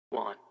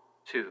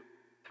2,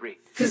 3.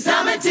 'Cause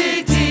I'm a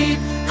dig deep,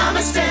 I'm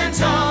a stand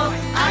tall.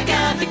 I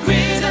got the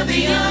grit of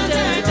the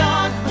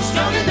underdog. I'm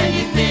stronger than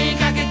you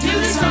think, I can do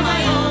this on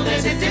my own.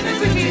 There's a difference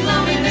between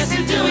loneliness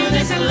and doing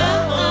this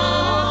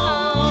alone.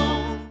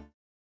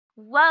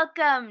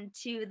 Welcome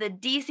to the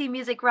DC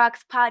Music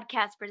Rocks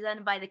podcast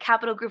presented by the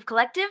Capital Groove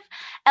Collective,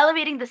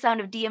 elevating the sound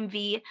of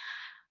DMV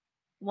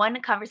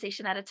one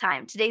conversation at a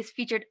time. Today's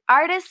featured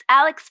artist,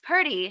 Alex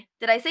Purdy.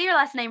 Did I say your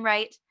last name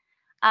right?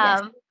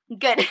 Yes.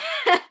 Good.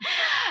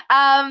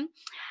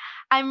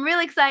 I'm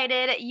really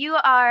excited. You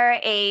are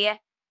a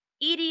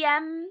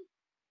EDM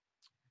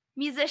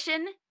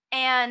musician,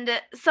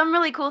 and some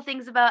really cool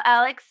things about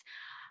Alex.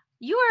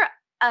 You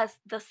are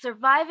the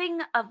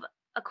surviving of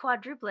a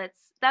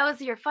quadruplets. That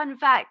was your fun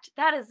fact.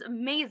 That is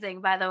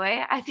amazing, by the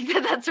way. I think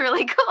that's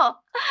really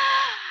cool.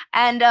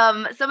 And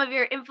some of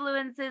your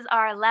influences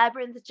are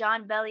Labyrinth,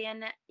 John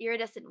Bellion,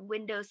 iridescent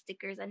window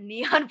stickers, and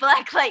neon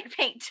black light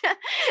paint.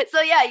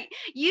 So yeah,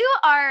 you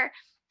are.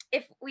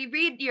 If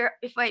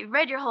I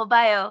read your whole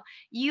bio,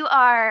 you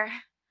are.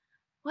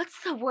 What's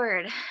the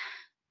word?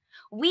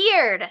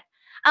 Weird.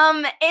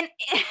 In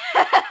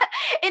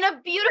in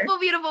a beautiful,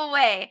 beautiful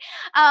way.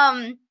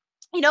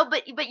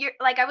 But you're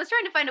like, I was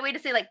trying to find a way to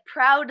say like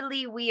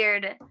proudly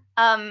weird.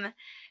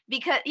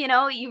 Because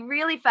you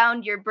really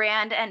found your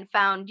brand and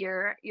found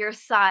your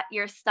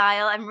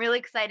style. I'm really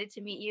excited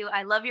to meet you.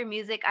 I love your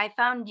music. I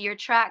found your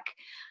track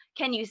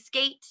 "Can You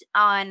Skate"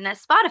 on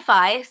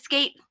Spotify.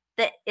 Skate.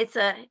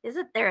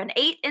 Isn't there an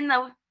 8 in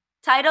the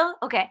title?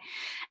 Okay,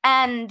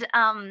 and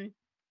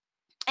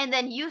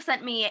then you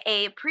sent me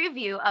a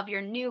preview of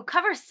your new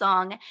cover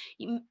song,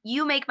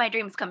 "You Make My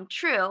Dreams Come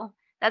True."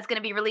 That's going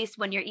to be released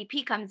when your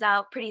EP comes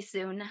out pretty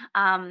soon.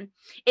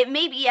 It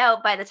may be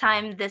out by the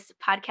time this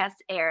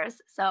podcast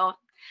airs, so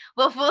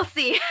we'll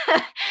see.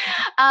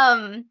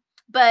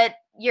 But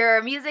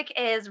your music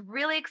is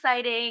really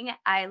exciting.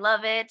 I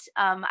love it.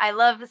 I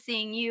love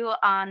seeing you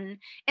on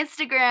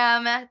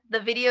Instagram. The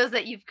videos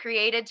that you've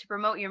created to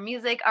promote your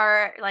music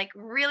are like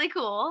really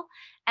cool.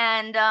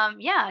 And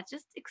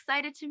just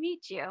excited to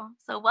meet you.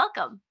 So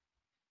welcome.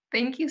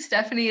 Thank you,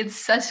 Stephanie. It's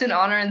such an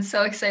honor and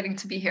so exciting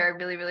to be here. I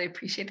really, really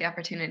appreciate the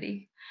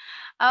opportunity.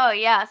 Oh,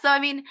 yeah. So, I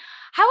mean,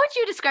 how would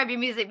you describe your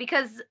music?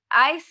 Because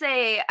I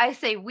say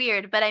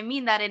weird, but I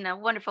mean that in a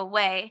wonderful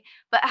way.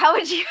 But I hope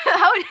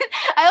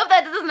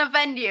that doesn't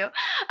offend you.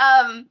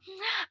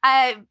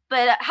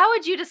 But how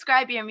would you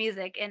describe your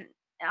music? And,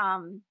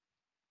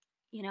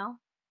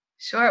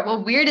 Sure.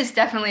 Well, weird is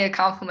definitely a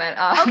compliment.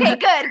 Okay,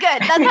 good.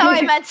 That's how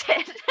I meant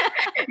it.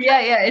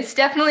 Yeah. It's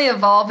definitely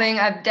evolving.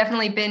 I've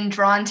definitely been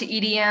drawn to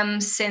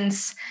EDM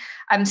since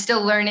I'm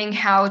still learning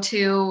how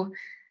to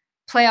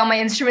play all my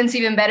instruments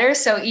even better.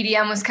 So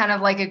EDM was kind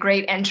of like a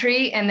great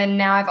entry. And then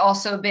now I've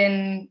also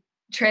been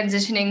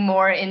transitioning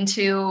more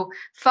into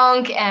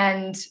funk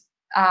and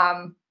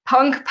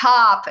punk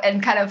pop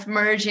and kind of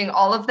merging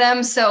all of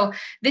them. So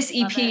this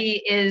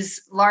EP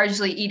is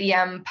largely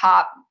EDM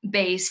pop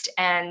based.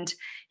 And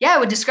yeah, I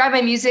would describe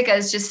my music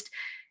as just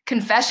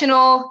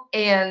confessional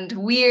and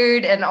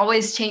weird and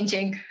always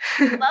changing.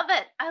 Love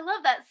it. I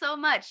love that so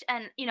much.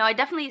 And, I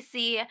definitely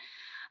see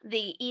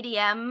the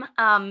EDM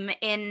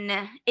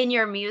in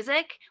your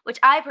music, which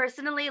I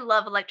personally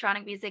love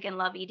electronic music and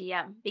love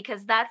EDM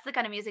because that's the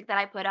kind of music that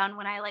I put on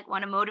when I like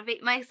want to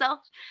motivate myself.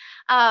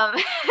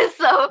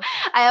 So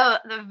I have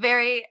the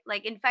very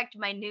in fact,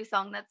 my new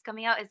song that's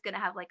coming out is going to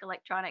have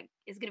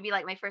is going to be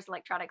like my first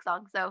electronic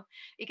song. So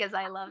because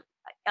I love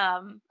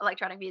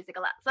electronic music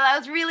a lot. So I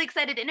was really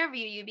excited to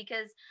interview you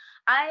because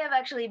I have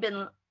actually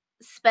been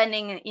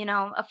spending,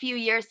 a few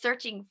years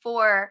searching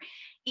for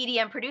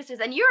EDM producers,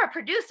 and you're a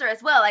producer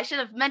as well. I should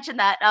have mentioned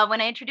that when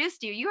I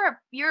introduced you.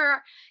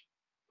 You're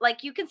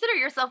like, you consider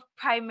yourself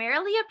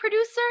primarily a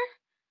producer?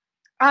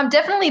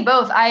 Definitely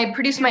both. I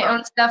produce my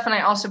own stuff and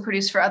I also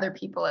produce for other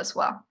people as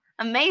well.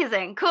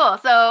 Amazing. Cool.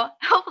 So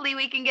hopefully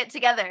we can get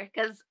together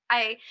because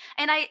I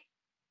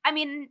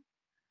mean,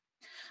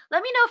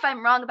 let me know if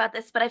I'm wrong about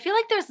this, but I feel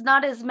like there's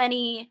not as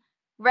many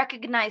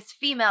recognized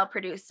female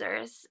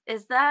producers.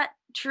 Is that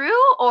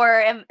true,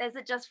 or is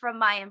it just from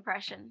my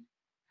impression?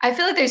 I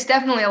feel like there's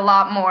definitely a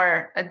lot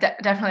more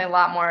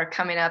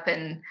coming up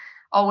and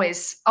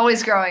always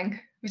growing.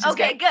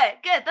 Okay,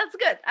 good. That's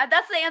good.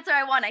 That's the answer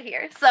I want to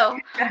hear. So,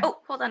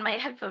 hold on, my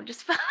headphone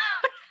just fell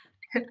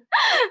out.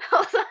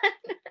 Hold on.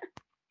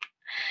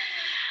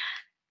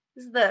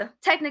 This is the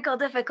technical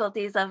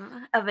difficulties of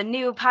a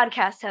new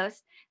podcast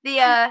host.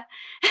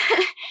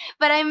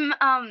 But I'm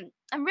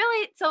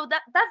really, so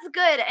that's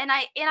good, and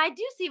I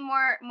do see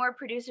more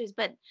producers,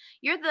 but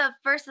you're the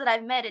first that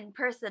I've met in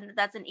person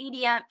that's an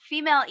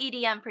female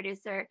EDM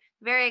producer.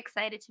 Very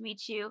excited to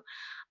meet you.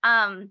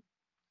 And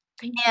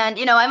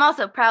I'm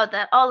also proud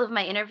that all of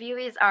my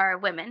interviewees are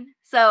women.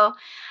 So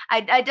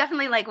I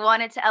definitely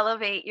wanted to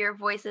elevate your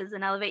voices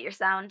and elevate your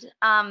sound.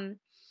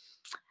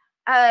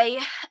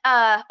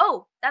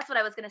 That's what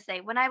I was gonna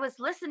say. When I was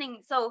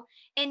listening, so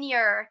in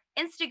your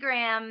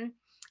Instagram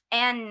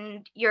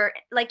and your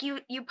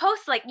you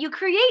post you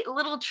create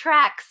little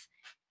tracks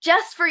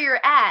just for your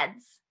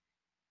ads.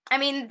 I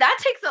mean, that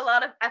takes a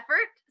lot of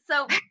effort.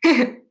 So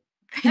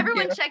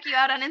everyone check you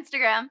out on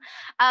Instagram.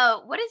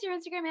 What is your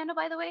Instagram handle,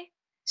 by the way?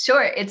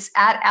 Sure. It's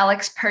at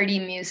Alex Purdy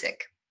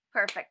Music.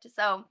 Perfect.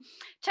 So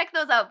check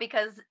those out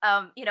because,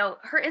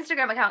 her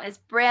Instagram account is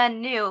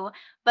brand new,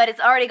 but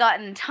it's already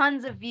gotten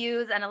tons of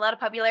views and a lot of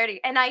popularity.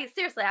 And I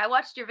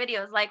watched your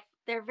videos. Like,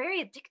 they're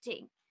very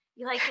addicting.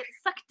 You like get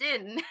sucked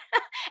in,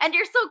 and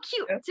you're so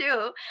cute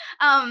too.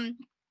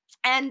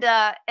 And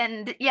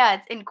yeah,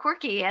 it's in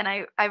quirky, and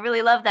I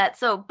really love that.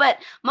 So, but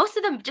most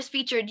of them just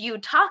featured you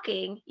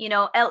talking,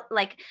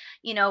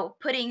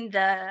 putting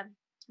the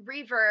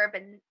reverb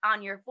and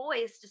on your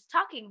voice, just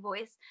talking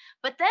voice.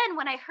 But then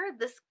when I heard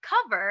this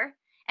cover,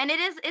 and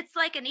it's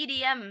like an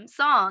EDM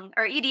song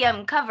or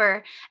EDM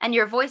cover, and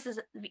your voice is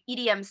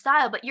EDM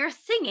style, but you're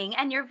singing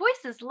and your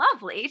voice is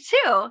lovely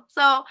too.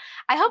 So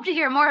I hope to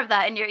hear more of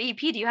that in your EP.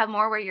 Do you have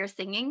more where you're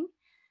singing?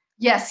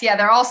 Yes, yeah,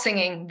 they're all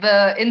singing.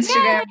 The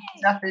Instagram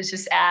stuff is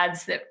just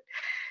ads that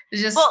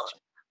is just. Well,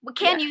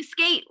 Can You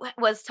Skate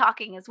was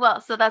talking as well,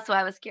 so that's why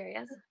I was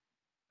curious.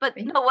 But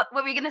no, what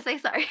were you gonna say?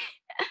 Sorry.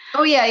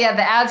 Oh yeah.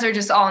 The ads are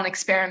just all an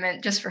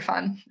experiment, just for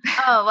fun.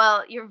 Oh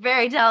well, you're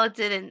very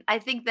talented, and I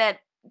think that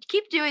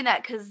keep doing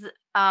that because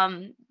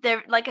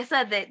they're, like I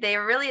said,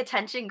 they're really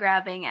attention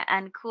grabbing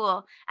and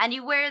cool. And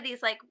you wear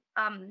these like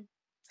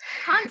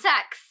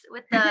contacts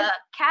with the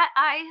cat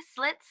eye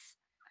slits,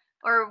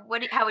 or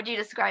how would you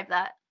describe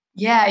that?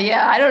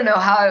 Yeah. I don't know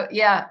how.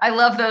 Yeah, I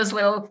love those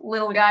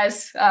little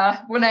guys.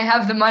 When I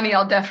have the money,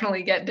 I'll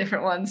definitely get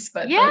different ones.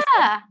 But yeah.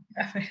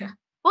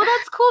 Well,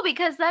 that's cool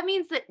because that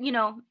means that,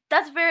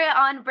 that's very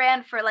on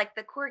brand for like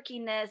the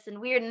quirkiness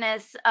and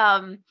weirdness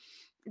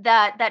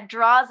that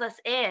draws us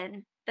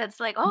in.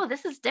 That's like, oh,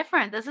 this is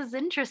different. This is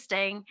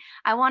interesting.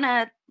 I want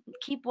to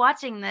keep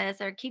watching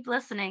this or keep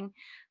listening.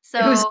 So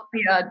it was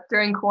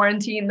during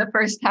quarantine, the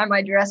first time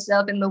I dressed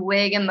up in the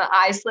wig and the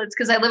eye slits,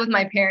 because I live with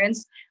my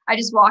parents. I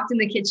just walked in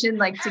the kitchen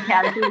like to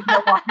casually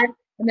get water,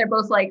 and they're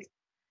both like,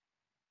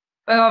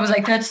 oh, I was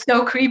like, that's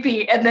so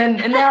creepy. And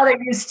now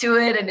they're used to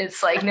it, and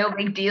it's like no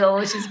big deal,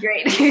 which is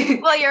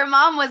great. Well, your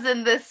mom was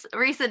in this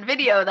recent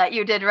video that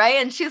you did, right?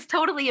 And she's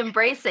totally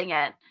embracing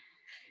it.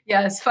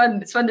 Yeah, it's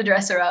fun. It's fun to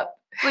dress her up.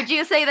 Would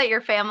you say that your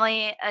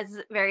family is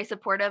very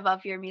supportive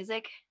of your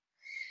music?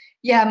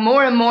 Yeah,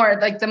 more and more.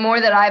 Like the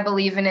more that I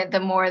believe in it, the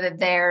more that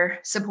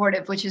they're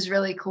supportive, which is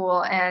really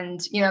cool.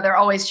 And, they're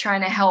always trying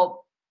to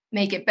help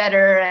make it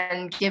better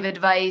and give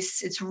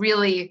advice. It's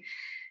really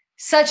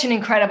such an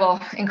incredible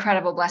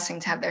blessing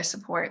to have their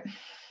support.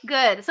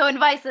 Good. So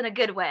advice in a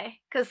good way,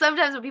 because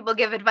sometimes when people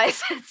give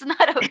advice, it's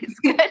not always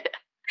good.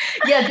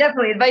 Yeah,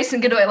 definitely advice in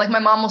a good way. Like my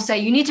mom will say,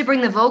 you need to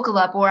bring the vocal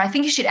up, or I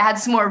think you should add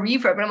some more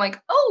reverb. And I'm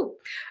like, oh,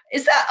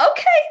 is that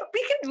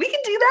okay? We can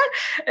do that.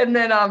 And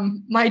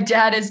then my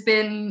dad has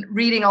been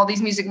reading all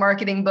these music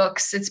marketing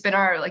books. It's been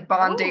our like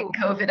bonding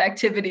COVID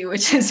activity,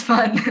 which is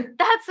fun.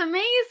 That's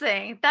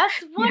amazing.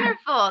 That's wonderful.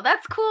 Yeah.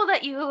 That's cool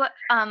that you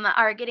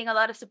are getting a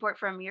lot of support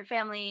from your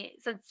family,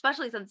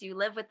 especially since you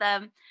live with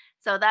them.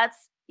 So that's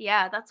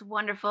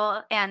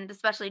wonderful. And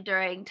especially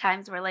during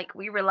times where like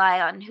we rely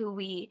on who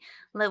we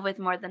live with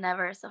more than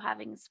ever. So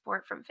having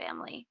support from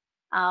family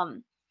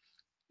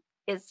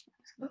is,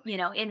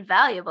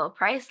 invaluable,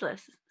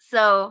 priceless.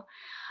 So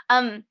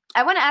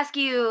I want to ask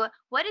you,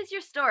 what is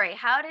your story?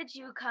 How did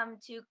you come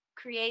to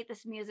create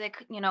this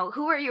music?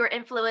 Who are your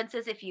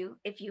influences, if you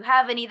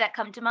have any that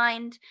come to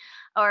mind,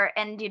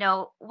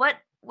 what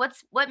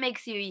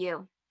makes you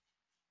you?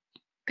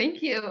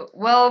 Thank you.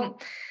 Well,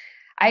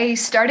 I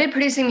started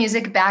producing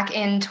music back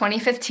in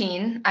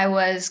 2015. I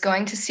was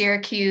going to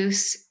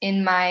Syracuse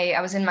I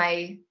was in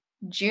my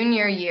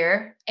junior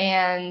year,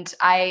 and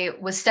I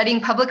was studying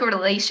public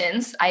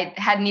relations. I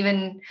hadn't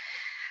even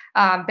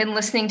been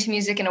listening to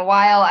music in a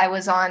while. I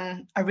was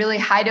on a really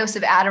high dose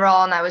of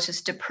Adderall, and I was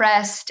just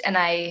depressed. And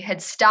I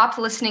had stopped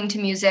listening to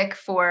music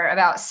for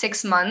about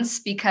 6 months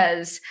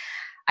because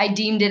I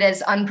deemed it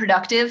as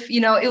unproductive.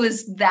 It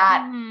was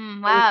that.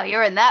 Wow,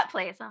 you're in that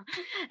place, huh?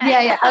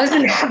 Yeah, I was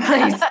in that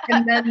place.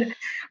 And then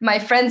my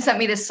friend sent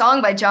me this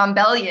song by John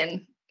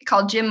Bellion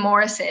called Jim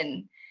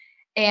Morrison.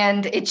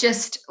 And it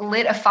just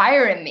lit a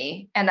fire in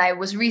me. And I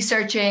was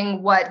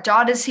researching what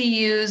DAW does he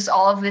use,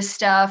 all of this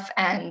stuff.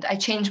 And I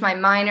changed my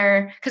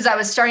minor because I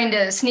was starting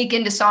to sneak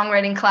into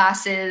songwriting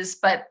classes.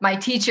 But my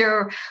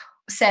teacher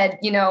said,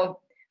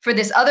 for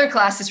this other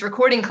class, this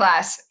recording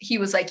class, he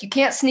was like, you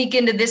can't sneak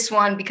into this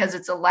one because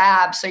it's a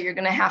lab. So you're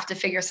going to have to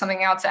figure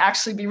something out to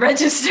actually be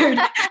registered.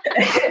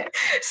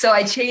 So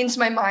I changed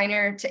my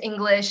minor to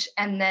English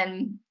and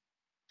then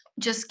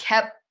just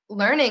kept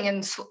learning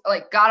and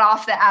like got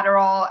off the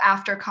Adderall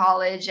after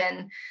college.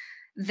 And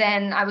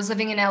then I was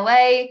living in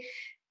LA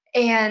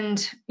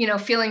and,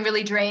 feeling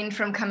really drained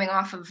from coming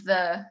off of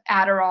the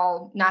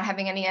Adderall, not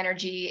having any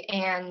energy.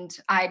 And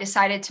I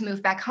decided to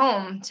move back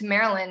home to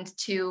Maryland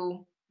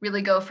to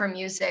really go for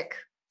music,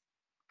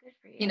 good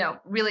for you.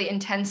 Really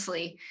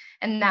intensely.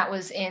 And that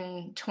was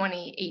in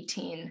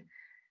 2018.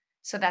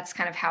 So that's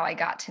kind of how I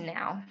got to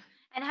now.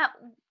 And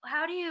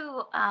how do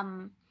you,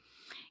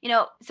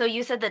 so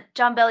you said that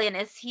John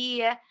Bellion, is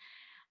he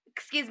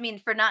excuse me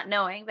for not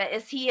knowing, but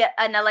is he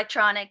an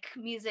electronic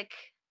music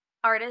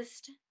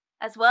artist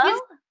as well?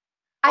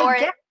 Or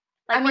guess,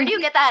 where do you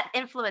get that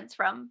influence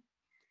from?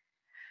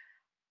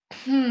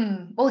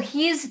 Well,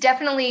 he's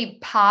definitely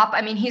pop.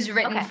 I mean, he's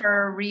written Okay.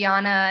 for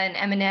Rihanna and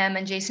Eminem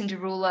and Jason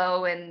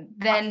Derulo, and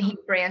then he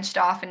branched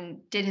off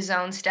and did his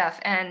own stuff.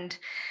 And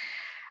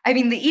I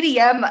mean, the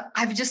EDM,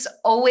 I've just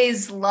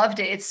always loved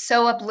it. It's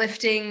so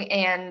uplifting,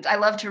 and I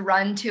love to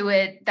run to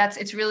it.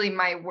 It's really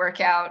my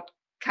workout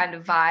kind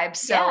of vibe.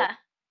 So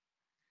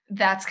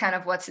that's kind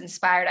of what's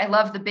inspired. I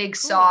love the big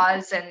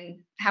saws and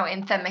how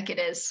anthemic it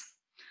is.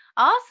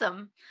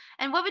 Awesome.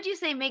 And what would you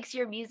say makes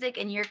your music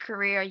and your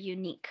career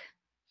unique?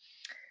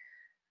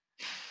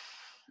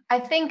 I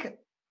think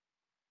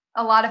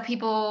a lot of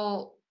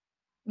people,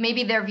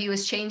 maybe their view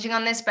is changing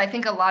on this, but I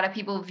think a lot of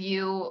people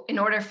view, in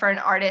order for an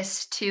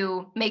artist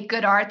to make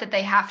good art, that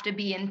they have to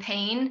be in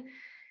pain.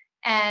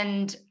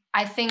 And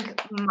I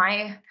think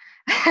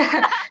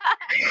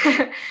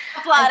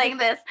applauding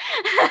this.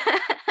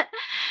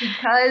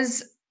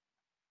 Because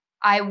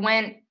I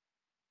went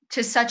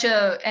to such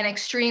an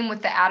extreme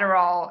with the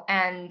Adderall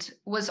and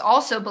was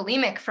also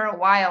bulimic for a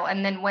while,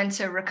 and then went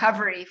to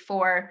recovery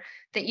for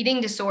the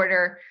eating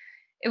disorder.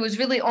 It was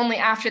really only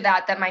after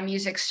that my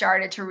music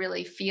started to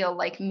really feel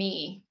like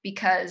me,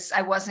 because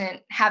I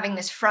wasn't having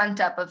this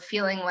front up of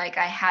feeling like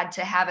I had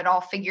to have it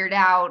all figured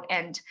out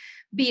and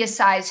be a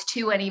size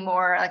 2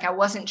 anymore. Like, I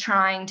wasn't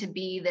trying to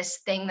be this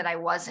thing that I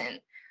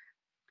wasn't.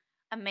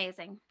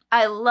 Amazing.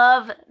 I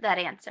love that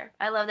answer.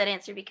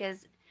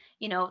 Because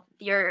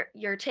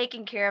you're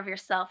taking care of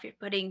yourself.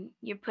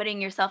 You're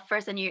putting yourself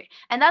first,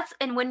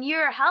 and when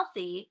you're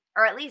healthy,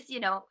 or at least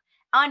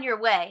on your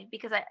way,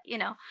 because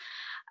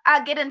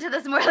I'll get into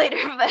this more later,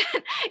 but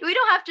we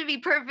don't have to be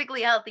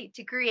perfectly healthy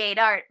to create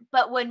art.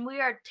 But when we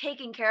are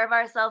taking care of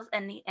ourselves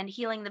and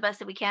healing the best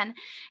that we can,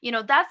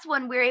 that's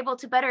when we're able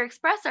to better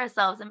express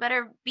ourselves and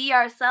better be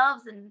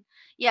ourselves. And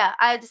yeah,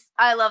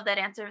 I love that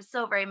answer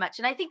so very much.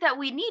 And I think that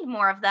we need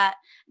more of that.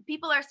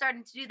 People are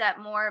starting to do that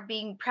more,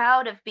 being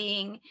proud of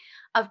being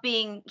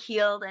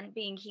healed and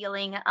being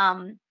healing.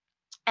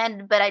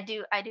 But I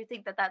do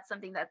think that that's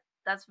something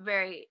that's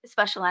very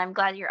special. I'm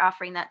glad you're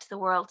offering that to the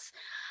world.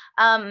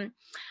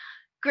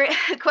 Great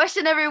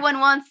question everyone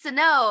wants to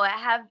know.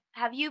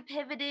 Have you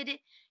pivoted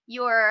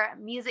your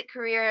music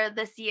career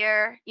this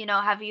year?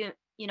 Have you,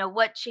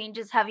 what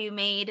changes have you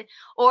made?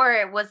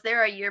 Or was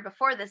there a year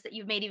before this that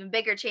you've made even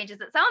bigger changes?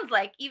 It sounds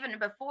like even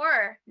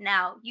before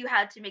now, you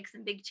had to make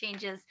some big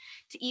changes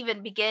to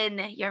even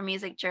begin your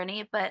music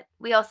journey. But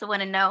we also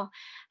want to know,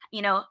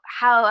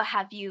 how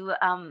have you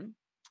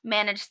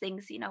managed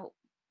things,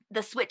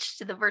 the switch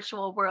to the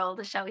virtual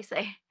world, shall we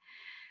say?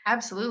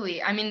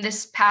 Absolutely. I mean,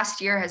 this past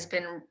year has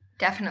been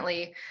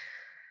definitely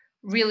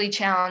really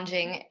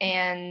challenging.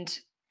 And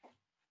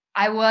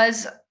I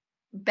was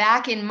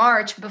back in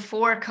March,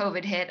 before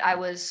COVID hit, I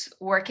was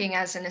working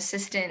as an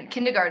assistant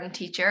kindergarten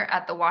teacher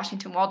at the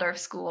Washington Waldorf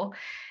School,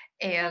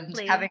 and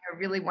having a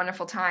really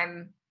wonderful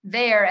time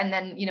there. And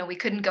then, we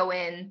couldn't go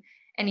in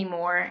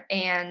anymore.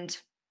 And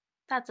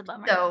that's a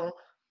bummer. So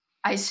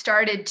I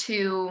started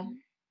to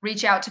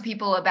reach out to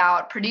people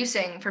about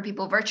producing for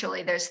people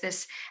virtually. There's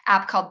this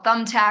app called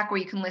Thumbtack where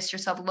you can list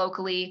yourself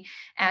locally.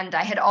 And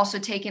I had also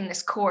taken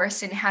this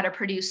course in how to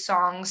produce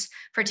songs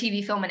for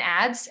TV, film, and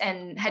ads,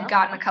 and had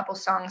gotten a couple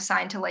songs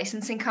signed to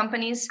licensing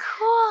companies.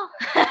 Cool.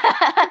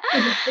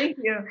 Thank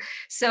you.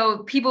 So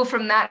people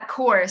from that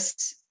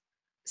course,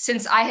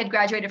 since I had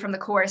graduated from the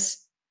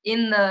course,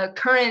 in the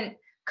current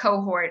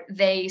cohort,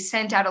 they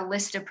sent out a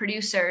list of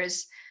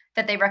producers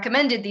that they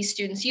recommended these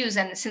students use.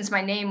 And since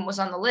my name was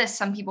on the list,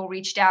 some people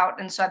reached out.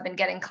 And so I've been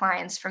getting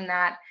clients from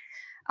that,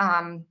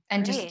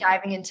 and just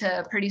diving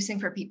into producing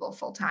for people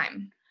full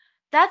time.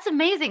 That's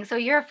amazing. So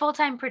you're a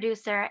full-time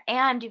producer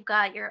and you've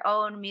got your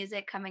own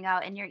music coming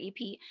out in your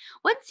EP.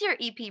 What's your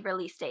EP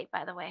release date,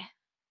 by the way?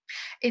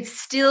 It's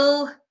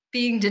still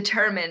being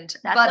determined,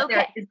 but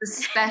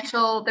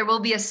there will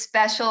be a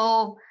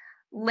special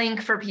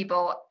link for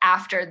people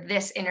after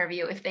this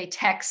interview if they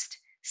text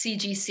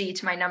CGC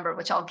to my number,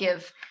 which I'll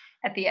give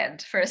at the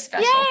end for a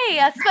special. Yay,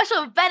 a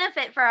special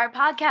benefit for our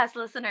podcast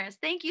listeners.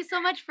 Thank you so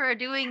much for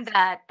doing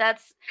that.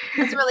 That's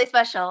really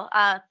special.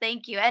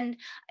 Thank you. And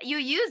you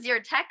use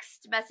your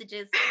text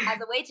messages as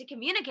a way to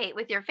communicate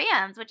with your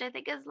fans, which I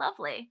think is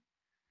lovely.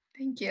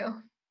 Thank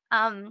you.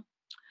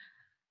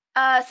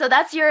 So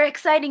that's your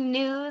exciting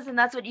news, and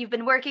that's what you've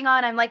been working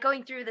on. I'm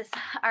going through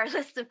our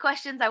list of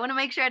questions. I want to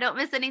make sure I don't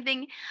miss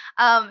anything.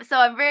 So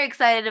I'm very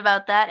excited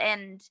about that.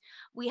 And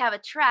we have a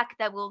track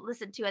that we'll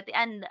listen to at the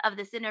end of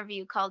this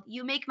interview called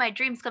 "You Make My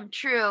Dreams Come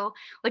True,"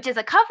 which is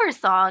a cover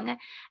song.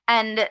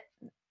 And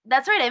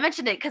that's right, I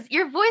mentioned it because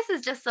your voice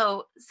is just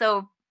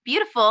so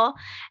beautiful.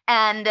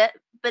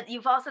 But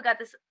you've also got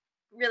this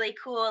really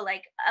cool,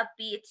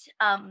 upbeat,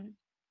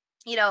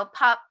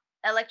 pop,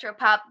 electro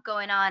pop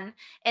going on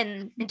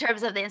in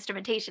terms of the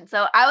instrumentation.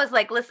 So I was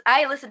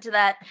I listened to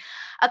that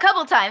a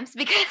couple times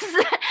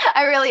because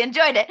I really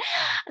enjoyed it.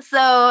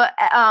 So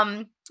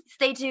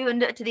stay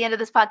tuned to the end of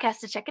this podcast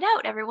to check it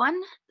out, everyone.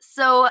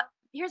 So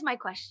here's my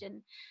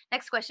question.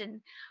 Next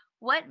question.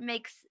 What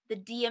makes the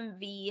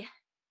DMV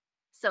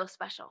so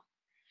special?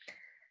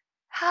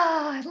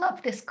 Oh, I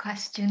love this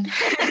question.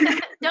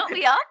 Don't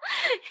we all?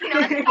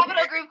 As the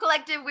Capital Group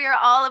Collective, we are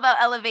all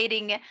about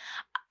elevating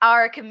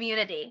our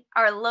community,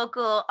 our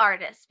local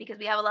artists, because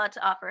we have a lot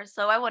to offer.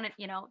 So I want to,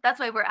 that's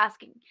why we're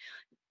asking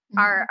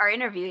our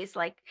interviewees,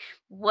 like,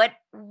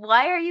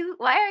 why are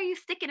you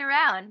sticking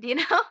around?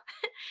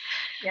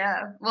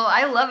 Yeah. Well,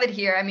 I love it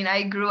here. I mean,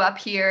 I grew up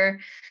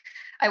here.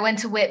 I went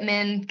to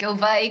Whitman, go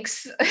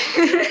Vikes.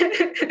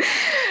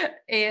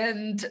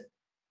 And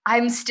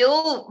I'm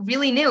still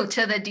really new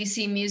to the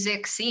DC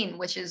music scene,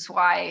 which is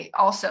why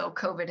also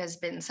COVID has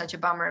been such a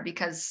bummer,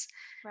 because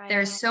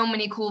there's so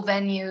many cool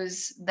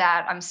venues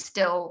that I'm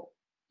still,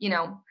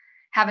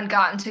 haven't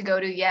gotten to go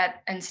to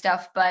yet and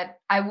stuff. But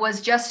I was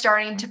just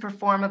starting to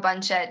perform a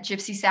bunch at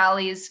Gypsy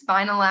Sally's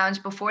Vinyl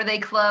Lounge before they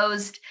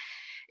closed,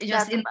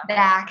 just in the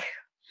back,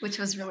 which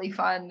was really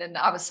fun. And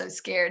I was so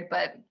scared,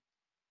 but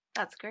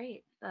that's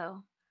great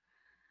though.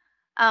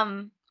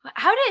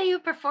 How do you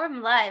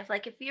perform live?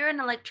 Like, if you're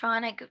an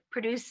electronic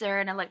producer,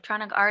 an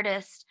electronic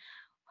artist,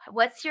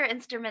 what's your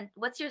instrument?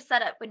 What's your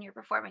setup when you're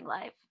performing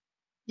live?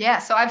 Yeah,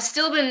 so I've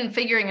still been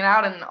figuring it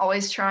out and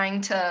always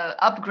trying to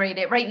upgrade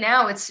it. Right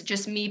now, it's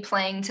just me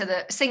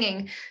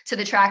singing to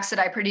the tracks that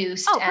I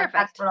produced. Oh, and perfect.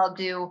 That's what I'll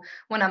do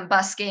when I'm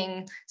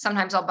busking.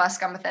 Sometimes I'll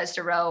busk on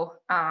Bethesda Row.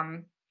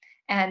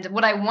 And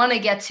what I want to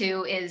get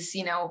to is,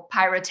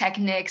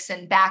 pyrotechnics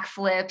and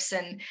backflips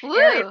and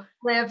aerial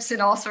flips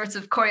and all sorts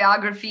of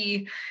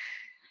choreography.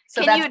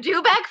 So can you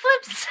do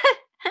backflips?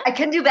 I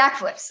can do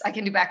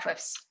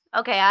backflips.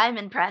 Okay, I'm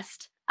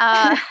impressed.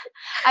 I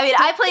mean,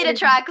 I play to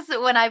tracks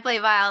when I play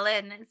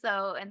violin,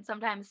 and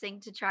sometimes sing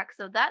to tracks.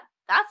 So that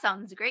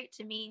sounds great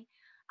to me.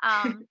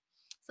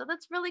 So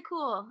that's really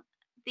cool.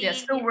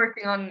 Still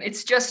working on,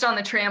 it's just on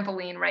the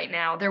trampoline right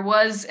now. There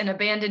was an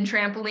abandoned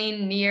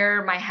trampoline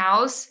near my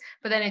house,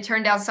 but then it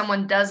turned out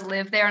someone does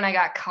live there and I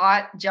got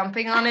caught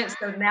jumping on it.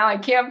 So now I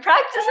can't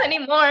practice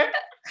anymore.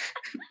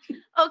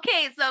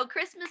 Okay, so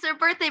Christmas or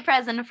birthday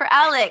present for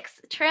Alex,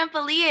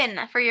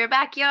 trampoline for your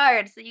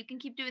backyard so you can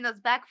keep doing those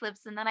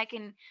backflips, and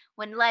then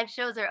when live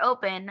shows are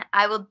open,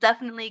 I will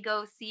definitely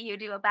go see you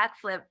do a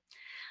backflip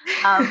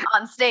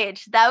on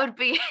stage. That would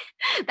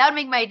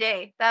make my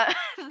day. That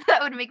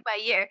would make my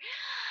year.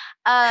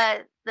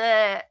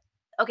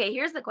 Okay,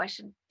 here's the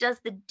question. Does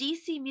the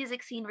DC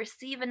music scene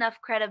receive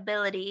enough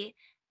credibility,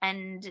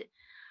 and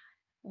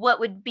what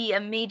would be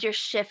a major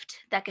shift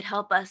that could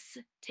help us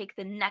take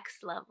the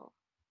next level?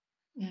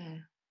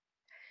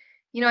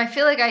 I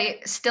feel like I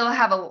still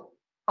have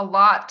a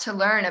lot to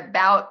learn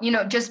about,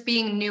 just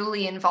being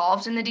newly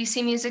involved in the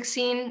DC music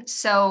scene.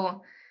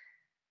 So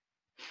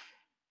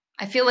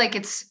I feel like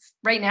it's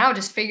right now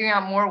just figuring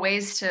out more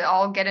ways to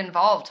all get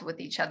involved with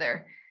each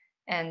other.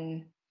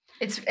 And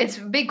it's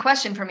a big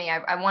question for me.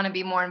 I want to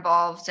be more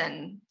involved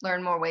and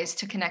learn more ways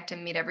to connect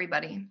and meet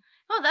everybody.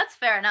 Well, that's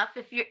fair enough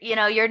if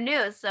you're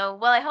new. So,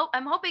 well,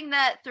 I'm hoping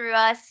that through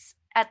us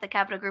at the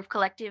Capital Group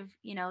Collective,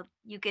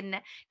 you can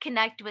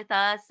connect with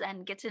us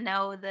and get to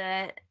know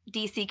the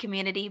DC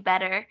community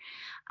better.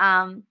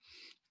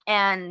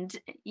 And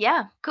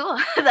yeah, cool.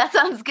 That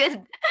sounds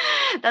good.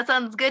 That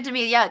sounds good to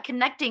me. Yeah,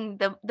 connecting,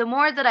 the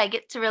more that I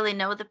get to really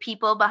know the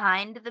people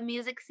behind the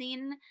music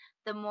scene,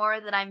 the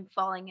more that I'm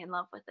falling in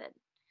love with it.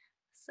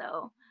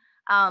 So,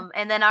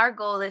 and then our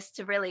goal is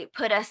to really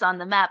put us on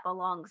the map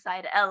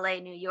alongside LA,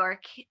 New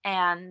York,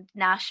 and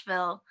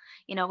Nashville.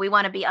 We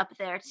want to be up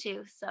there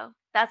too. So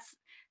that's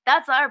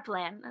our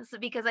plan. So,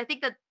 because I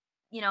think that,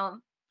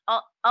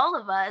 all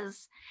of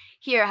us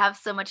here have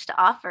so much to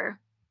offer.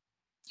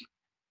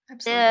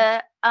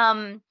 Absolutely.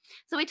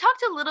 So we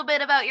talked a little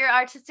bit about your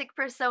artistic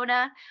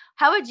persona.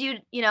 How would you,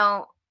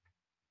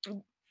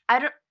 I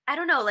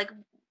don't know, like,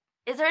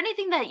 is there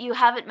anything that you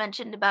haven't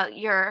mentioned about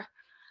your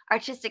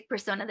artistic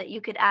persona that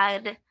you could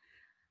add,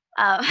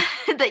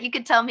 that you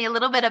could tell me a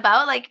little bit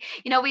about? Like,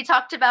 we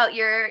talked about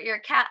your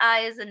cat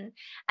eyes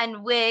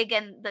and wig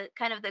and the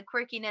kind of the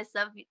quirkiness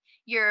of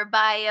your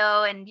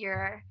bio and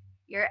your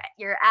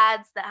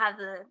ads that have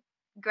the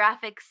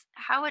graphics.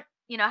 How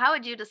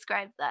would you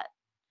describe that?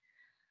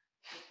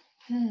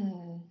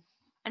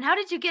 And how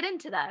did you get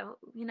into that?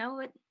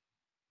 What?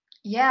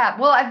 Yeah,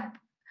 well,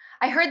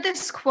 I heard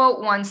this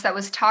quote once that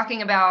was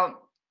talking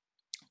about,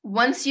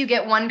 once you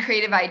get one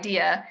creative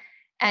idea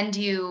and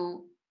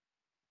you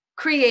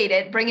create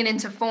it, bring it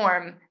into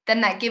form,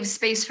 then that gives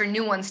space for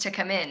new ones to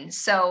come in.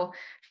 So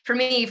for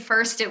me,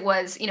 first it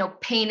was,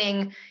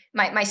 painting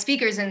my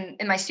speakers in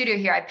my studio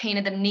here. I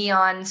painted them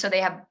neon, so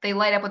they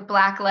light up with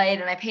black light,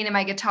 and I painted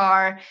my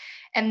guitar.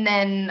 And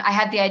then I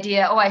had the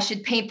idea, I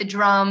should paint the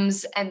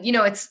drums, and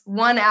it's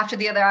one after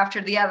the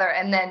other.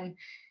 And then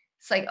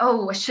it's like,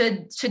 I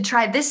should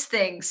try this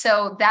thing.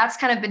 So that's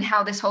kind of been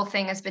how this whole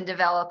thing has been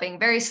developing,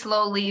 very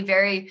slowly,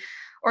 very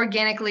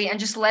organically, and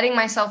just letting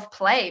myself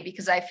play,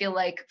 because I feel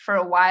like for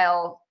a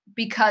while,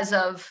 because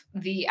of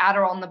the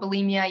Adderall and the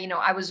bulimia,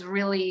 I was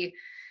really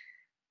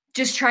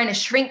just trying to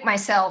shrink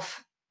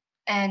myself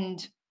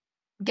and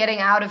getting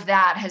out of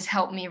that has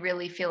helped me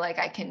really feel like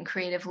I can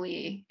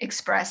creatively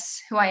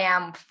express who I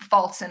am,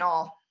 faults and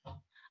all.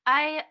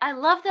 I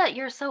love that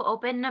you're so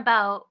open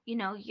about,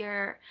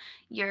 your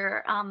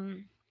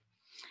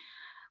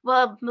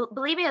well,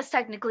 bulimia is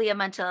technically a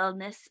mental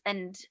illness,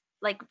 and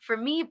like for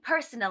me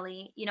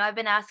personally, I've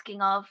been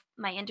asking all of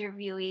my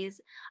interviewees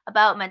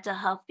about mental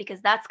health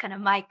because that's kind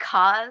of my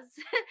cause.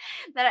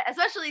 That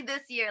especially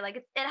this year, like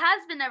it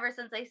has been ever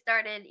since I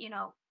started,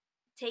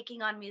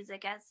 taking on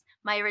music as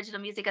my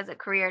original music as a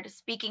career, to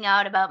speaking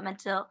out about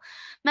mental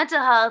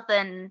health,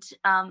 and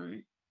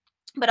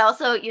but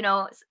also,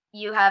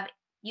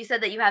 you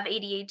said that you have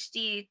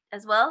ADHD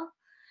as well,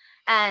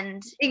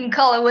 and They can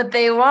call it what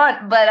they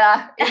want, but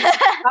it's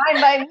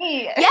fine by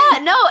me. yeah,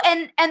 no,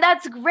 and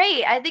that's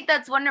great. I think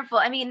that's wonderful.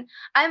 I mean,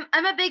 I'm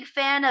a big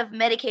fan of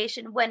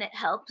medication when it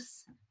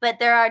helps, but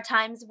there are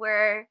times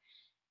where,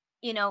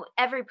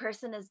 every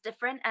person is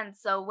different, and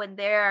so when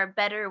they're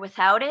better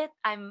without it,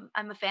 I'm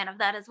a fan of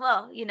that as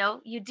well.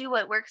 You do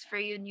what works for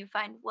you, and you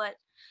find what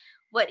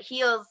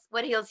heals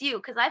you,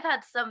 because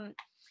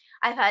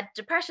I've had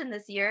depression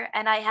this year,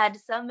 and I had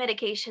some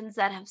medications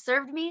that have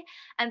served me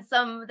and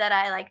some that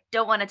I like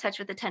don't want to touch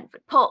with a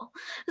 10-foot pole.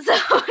 So,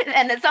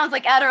 and it sounds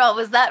like Adderall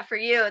was that for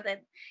you,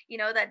 that,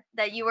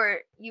 that you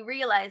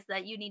realized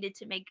that you needed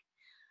to make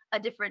a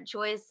different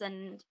choice.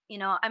 And,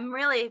 I'm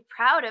really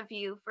proud of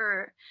you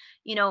for,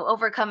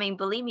 overcoming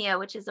bulimia,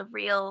 which is a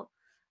real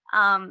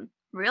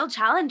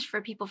challenge for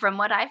people from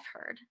what I've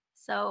heard.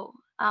 So,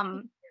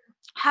 can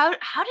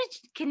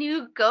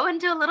you go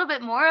into a little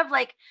bit more of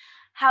like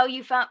how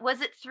you found, was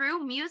it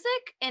through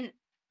music, and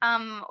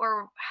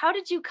or how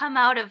did you come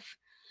out of,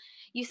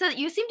 you said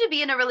you seem to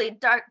be in a really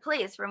dark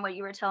place from what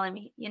you were telling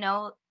me,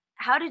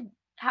 how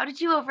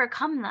did you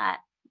overcome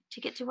that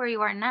to get to where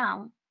you are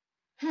now?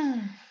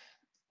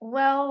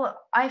 Well,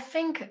 I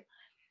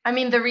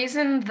mean, the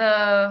reason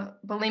the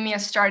bulimia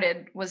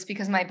started was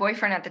because my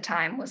boyfriend at the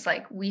time was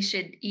like, we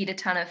should eat a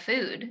ton of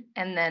food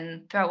and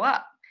then throw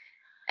up.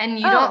 And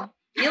you don't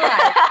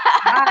realize,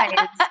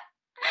 guys,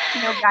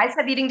 guys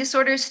have eating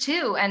disorders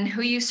too. And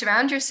who you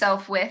surround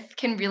yourself with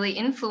can really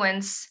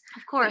influence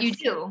Of course. what you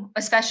do.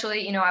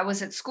 Especially, I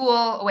was at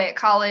school, away at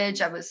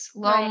college, I was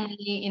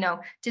lonely,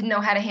 didn't know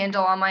how to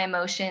handle all my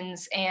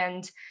emotions.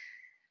 And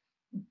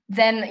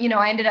then,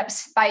 I ended up,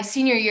 by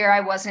senior year, I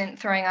wasn't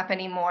throwing up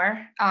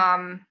anymore,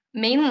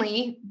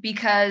 mainly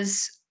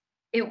because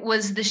it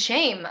was the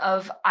shame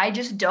of, I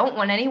just don't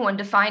want anyone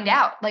to find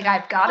out. Like,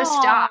 I've got to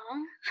stop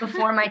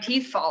before my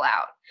teeth fall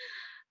out.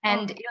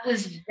 And it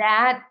was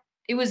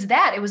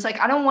like,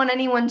 I don't want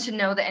anyone to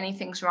know that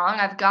anything's wrong.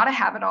 I've got to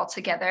have it all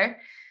together.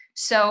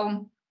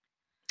 So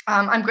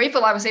I'm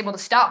grateful I was able to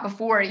stop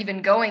before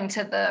even going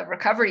to the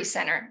recovery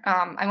center.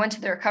 I went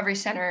to the recovery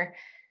center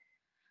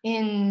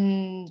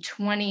in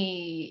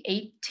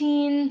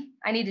 2018.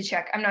 I need to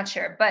check. I'm not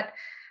sure, but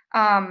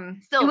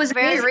still it was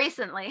very amazing.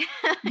 recently.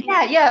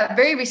 Yeah,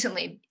 very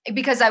recently,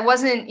 because I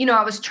wasn't,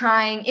 I was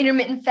trying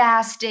intermittent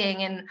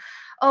fasting and,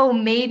 oh,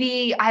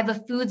 maybe I have a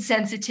food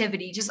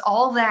sensitivity, just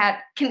all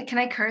that. Can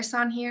I curse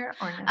on here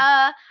or no?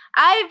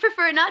 I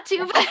prefer not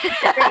to.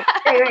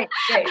 Great.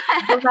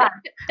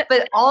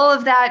 But all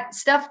of that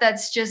stuff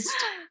that's just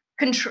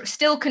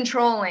still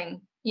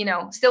controlling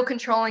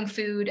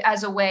food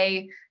as a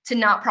way to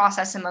not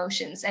process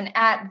emotions. And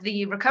at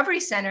the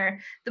recovery center,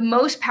 the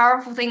most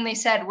powerful thing they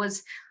said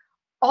was,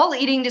 all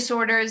eating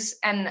disorders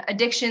and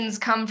addictions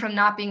come from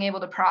not being able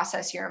to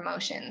process your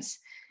emotions.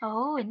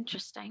 Oh,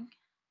 interesting.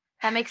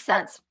 That makes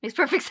sense. Makes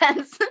perfect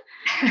sense.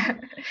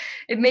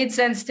 It made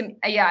sense to me.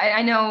 Yeah,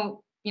 I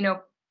know,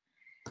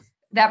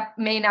 that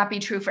may not be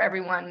true for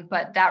everyone,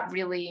 but that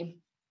really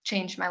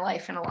changed my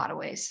life in a lot of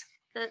ways.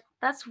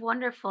 That's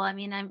wonderful. I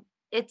mean,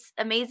 it's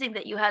amazing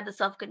that you had the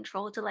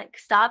self-control to like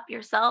stop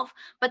yourself,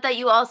 but that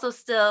you also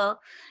still,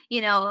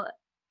 you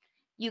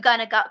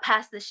kind of got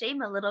past the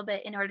shame a little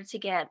bit in order to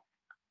get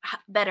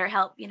better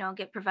help,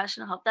 get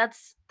professional help.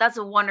 That's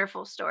a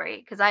wonderful story,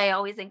 because I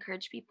always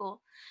encourage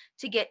people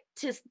to get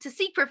to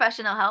seek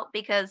professional help,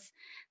 because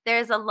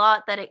there's a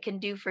lot that it can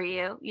do for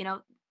you.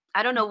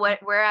 I don't know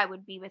where I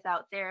would be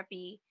without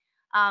therapy,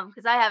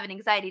 because I have an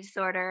anxiety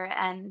disorder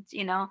and,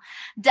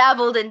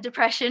 dabbled in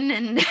depression,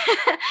 and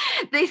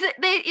they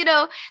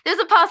there's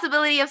a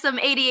possibility of some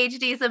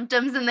ADHD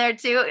symptoms in there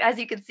too. As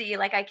you can see,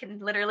 like I can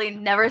literally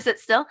never sit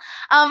still.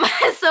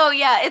 So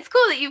yeah, it's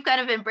cool that you've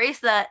kind of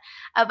embraced that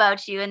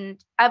about you.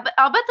 And I'll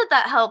bet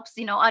that helps,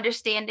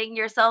 understanding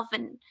yourself,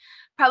 and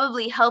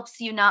probably helps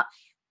you not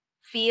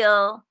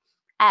feel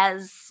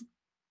as,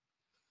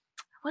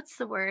 what's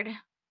the word?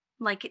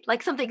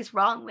 Like something's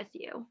wrong with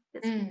you.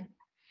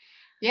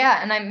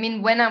 Yeah. And I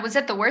mean, when I was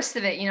at the worst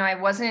of it, I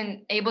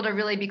wasn't able to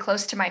really be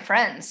close to my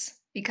friends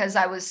because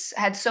I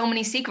had so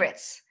many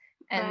secrets,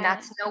 and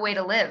that's no way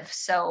to live.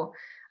 So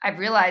I've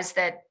realized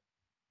that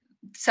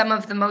some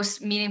of the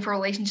most meaningful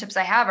relationships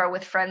I have are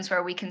with friends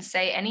where we can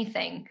say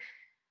anything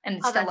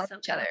and still love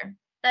each other.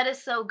 That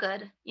is so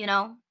good.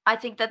 I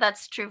think that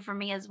that's true for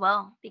me as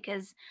well,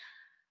 because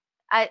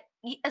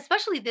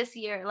especially this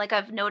year, like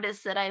I've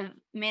noticed that I've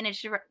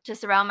managed to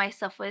surround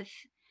myself with,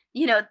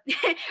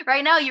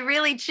 right now you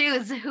really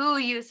choose who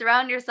you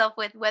surround yourself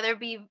with, whether it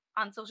be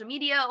on social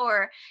media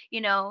or,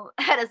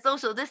 at a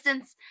social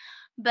distance.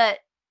 But,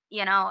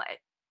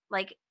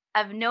 like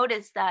I've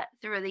noticed that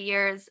through the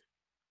years,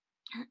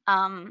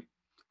 um,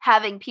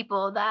 having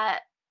people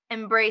that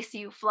embrace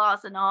you,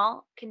 flaws and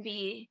all, can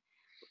be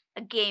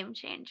a game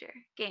changer.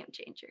 Game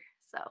changer.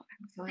 So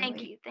thank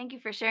Absolutely. you. Thank you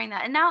for sharing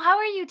that. And now, how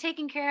are you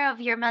taking care of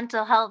your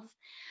mental health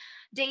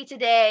day to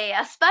day,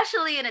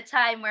 especially in a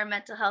time where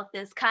mental health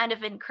is kind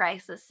of in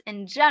crisis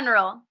in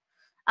general?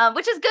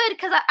 Which is good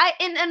because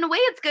in a way,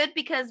 it's good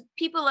because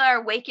people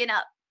are waking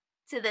up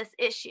to this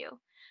issue.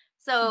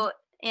 So,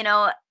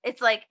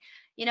 it's like,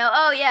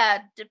 oh yeah,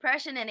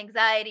 depression and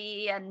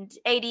anxiety and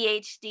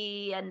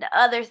ADHD and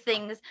other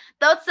things.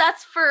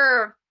 That's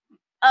for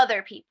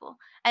other people,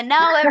 and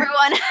now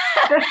everyone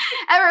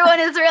everyone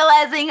is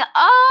realizing,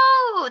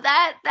 oh,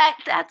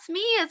 that's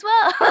me as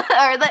well.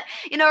 Or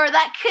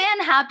that can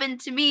happen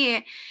to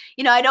me.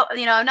 I don't,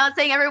 I'm not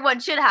saying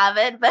everyone should have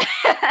it, but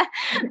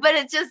but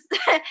it's just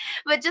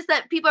but just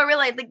that people are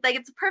realizing, like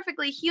it's a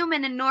perfectly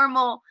human and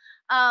normal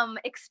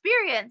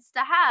experience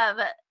to have.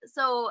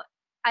 So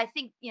I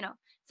think,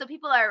 so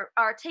people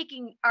are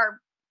taking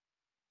are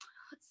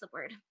what's the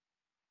word,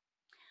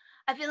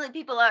 I feel like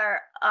people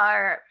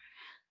are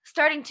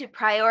starting to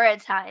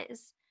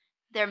prioritize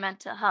their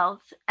mental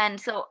health. And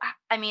so,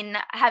 I mean,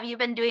 have you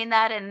been doing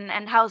that,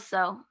 and how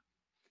so?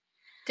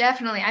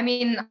 Definitely. I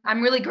mean,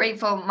 I'm really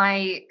grateful.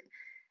 My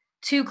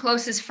two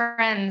closest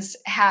friends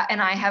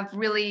and I have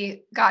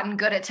really gotten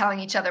good at telling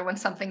each other when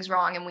something's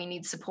wrong and we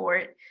need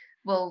support.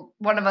 Well,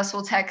 one of us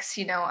will text,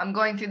 I'm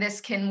going through this.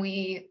 Can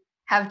we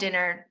have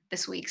dinner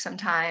this week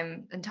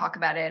sometime and talk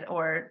about it?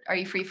 Or are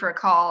you free for a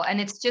call? And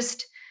it's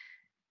just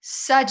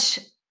such,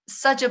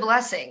 such a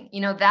blessing.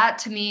 That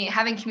to me,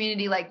 having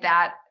community like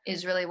that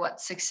is really what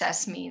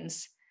success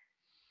means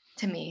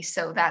to me.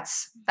 So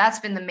that's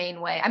been the main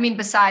way. I mean,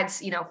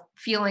 besides,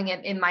 feeling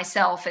it in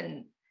myself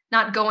and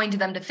not going to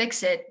them to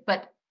fix it,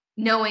 but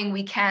knowing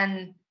we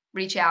can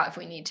reach out if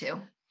we need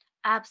to.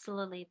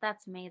 Absolutely.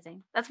 That's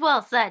amazing. That's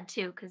well said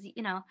too, because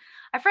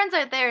our friends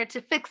aren't there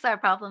to fix our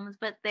problems,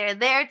 but they're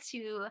there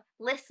to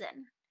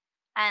listen.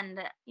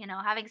 And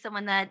having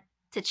someone that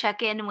to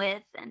check in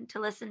with and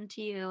to listen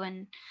to you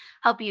and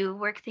help you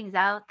work things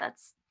out,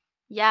 that's,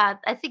 yeah,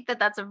 I think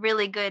that's a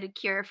really good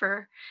cure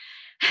for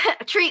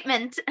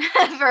treatment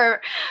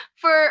for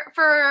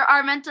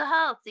our mental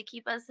health, to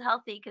keep us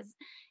healthy. Because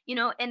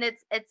and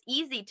it's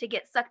easy to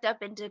get sucked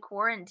up into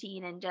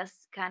quarantine and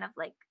just kind of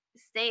like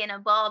stay in a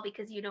ball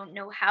because you don't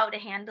know how to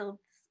handle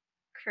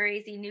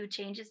crazy new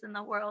changes in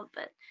the world.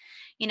 But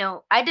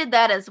I did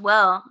that as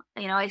well.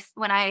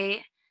 When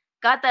I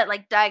got that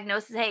like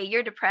diagnosis, hey,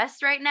 you're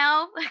depressed right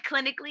now,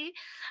 clinically,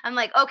 I'm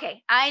like,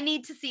 okay, I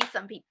need to see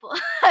some people.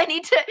 I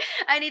need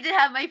to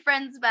have my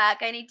friends back.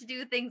 I need to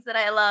do things that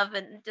I love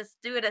and just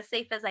do it as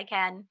safe as I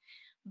can.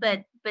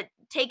 But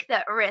take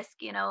that risk,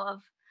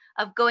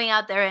 of going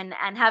out there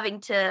and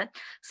having to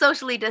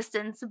socially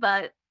distance,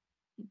 but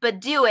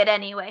do it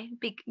anyway.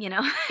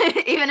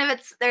 Even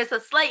if there's a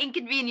slight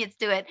inconvenience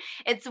to it,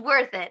 it's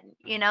worth it,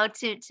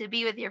 to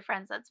be with your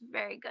friends. That's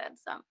very good.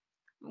 So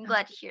I'm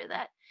glad to hear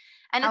that.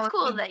 And How it's have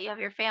cool you, that you have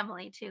your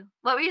family too.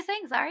 What were you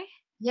saying? Sorry.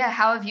 yeah,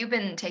 how have you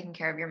been taking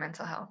care of your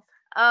mental health?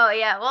 Oh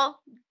yeah, well,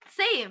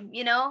 same.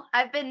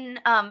 I've been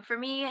for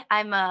me,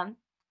 I'm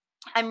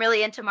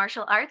really into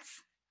martial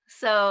arts.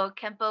 So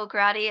kempo,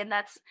 karate, and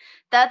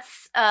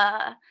that's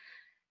a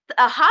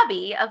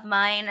hobby of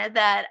mine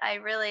that I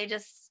really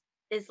just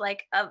is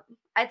like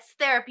it's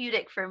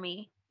therapeutic for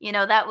me.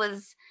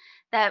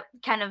 That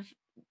kind of,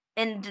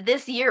 and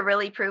this year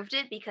really proved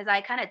it because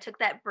I kind of took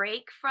that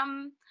break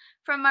from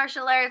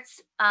martial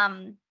arts.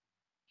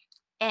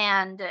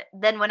 And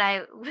then when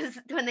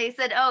they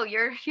said, oh,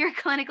 you're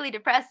clinically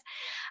depressed,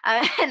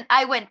 and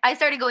I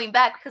started going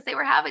back because they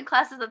were having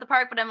classes at the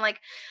park, but I'm like,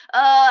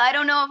 I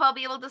don't know if I'll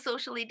be able to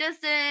socially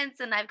distance,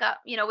 and I've got,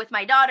 with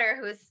my daughter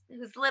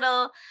who's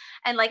little,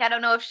 and like I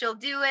don't know if she'll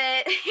do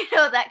it,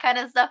 that kind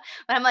of stuff.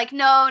 But I'm like,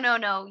 no, no,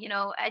 no,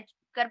 I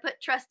got to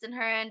put trust in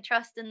her and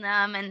trust in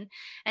them,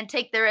 and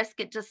take the risk,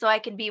 just so I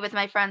can be with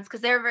my friends,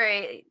 because they're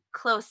very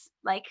close,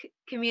 like,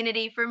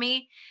 community for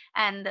me,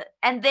 and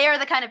they're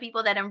the kind of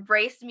people that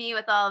embrace me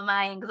with all of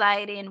my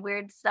anxiety and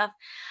weird stuff.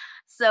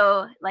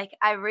 So like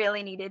I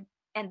really needed,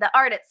 and the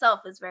art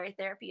itself is very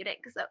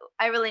therapeutic, so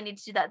I really need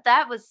to do that.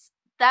 That was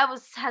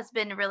has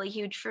been really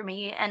huge for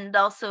me. And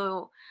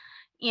also,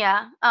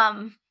 yeah,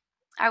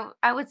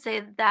 I would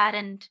say that,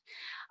 and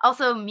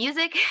also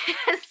music.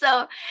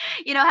 So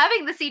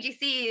having the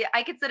CGC,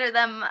 I consider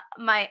them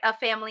a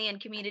family and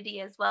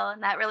community as well,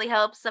 and that really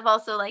helps. I've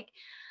also like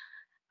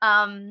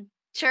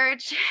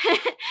church,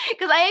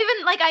 because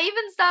I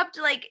even stopped,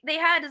 like they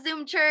had a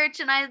Zoom church,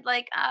 and I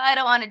like, I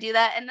don't want to do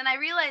that. And then I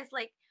realized,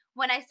 like,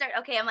 when I start,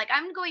 okay, I'm like,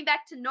 I'm going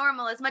back to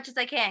normal as much as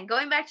I can,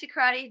 going back to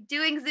karate,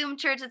 doing Zoom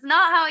church. It's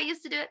not how I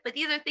used to do it, but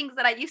these are things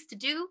that I used to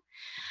do,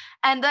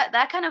 and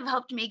that kind of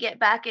helped me get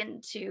back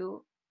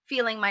into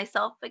feeling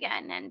myself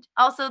again. And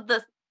also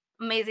the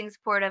amazing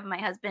support of my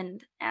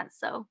husband, and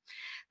so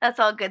that's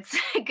all good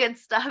good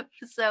stuff.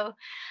 So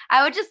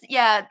I would just,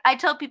 yeah, I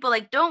tell people,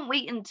 like, don't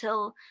wait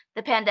until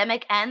the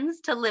pandemic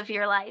ends to live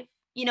your life.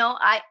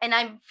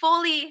 I'm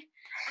fully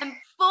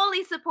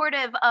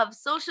supportive of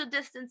social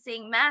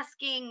distancing,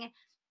 masking,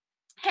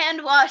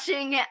 hand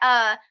washing,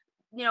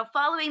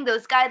 following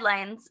those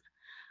guidelines.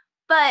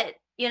 But,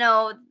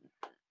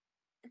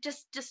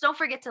 just don't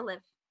forget to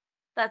live.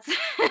 That's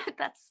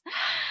that's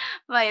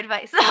my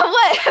advice.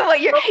 What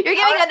you're giving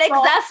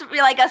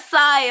like a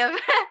sigh of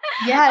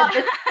Yeah,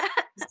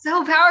 that's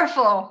so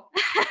powerful.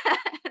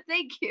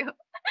 Thank you.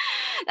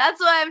 That's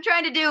why I'm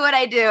trying to do what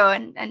I do,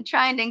 and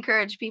trying to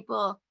encourage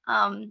people.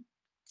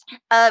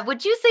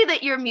 Would you say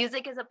that your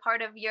music is a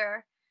part of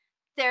your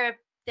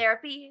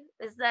therapy?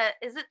 Is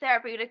it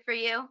therapeutic for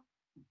you?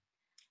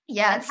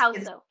 Yeah, And how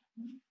so?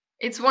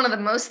 It's one of the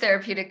most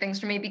therapeutic things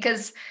for me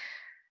because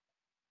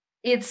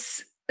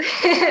it's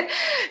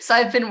so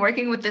I've been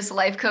working with this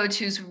life coach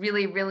who's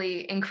really,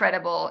 really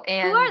incredible.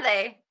 And who are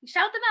they?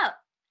 Shout them out.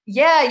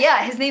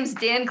 Yeah. His name's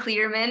Dan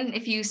Clearman.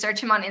 If you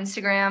search him on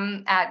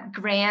Instagram at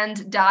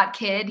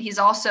grand.kid, he's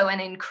also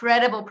an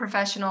incredible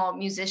professional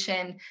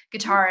musician,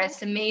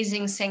 guitarist,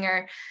 amazing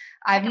singer.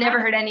 I've never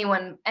heard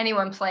anyone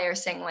play or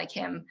sing like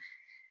him.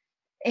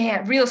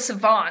 And real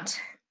savant.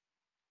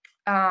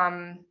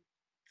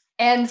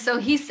 And so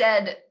he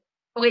said,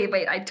 wait,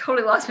 I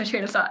totally lost my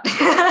train of thought.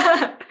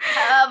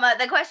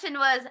 The question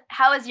was,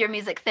 how is your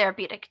music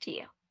therapeutic to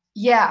you?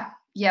 Yeah,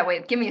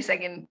 wait, give me a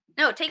second.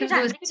 No, take your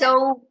time. It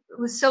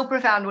was so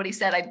profound what he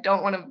said. I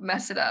don't want to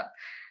mess it up.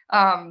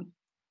 I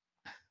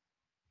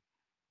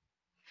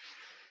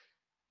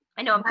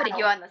know I'm putting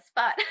you on the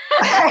spot.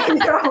 I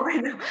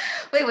know.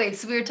 Wait.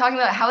 So we were talking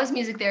about, how is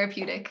music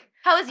therapeutic?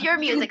 How is your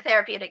music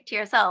therapeutic to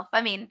yourself?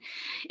 I mean,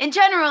 in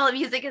general,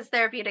 music is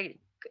therapeutic,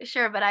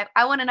 sure, but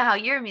I want to know how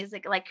your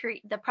music, like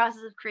the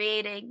process of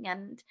creating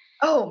and.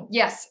 Oh,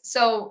 yes.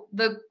 So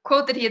the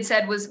quote that he had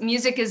said was,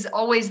 music is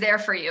always there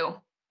for you,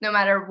 no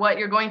matter what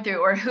you're going through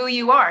or who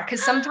you are.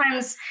 Because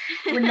sometimes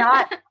we're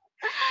not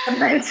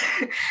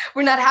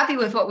happy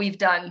with what we've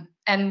done,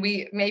 and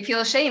we may feel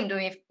ashamed.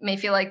 We may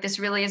feel like this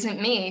really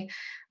isn't me,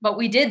 but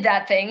we did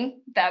that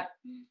thing that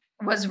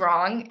was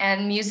wrong,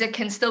 and music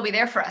can still be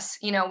there for us.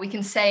 We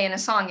can say in a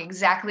song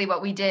exactly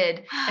what we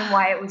did and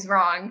why it was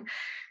wrong.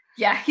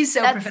 Yeah, he's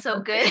so That's so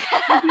good.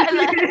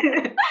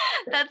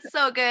 That's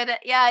so good.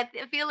 Yeah,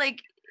 I feel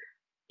like,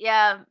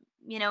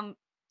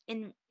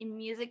 in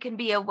music can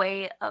be a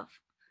way of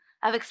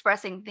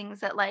expressing things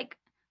that, like,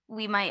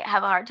 we might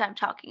have a hard time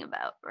talking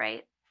about,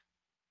 right?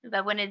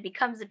 But when it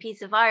becomes a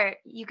piece of art,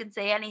 you can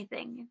say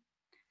anything.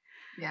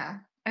 Yeah.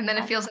 And then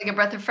it feels like a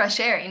breath of fresh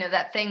air.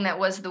 That thing that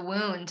was the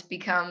wound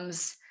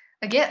becomes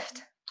a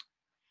gift.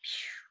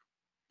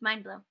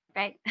 Mind blown,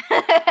 right?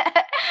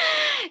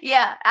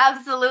 Yeah,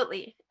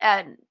 absolutely.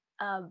 And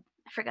I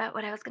forgot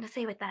what I was going to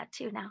say with that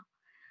too now.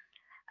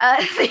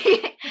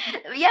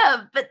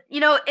 Yeah, but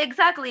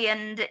exactly.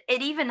 And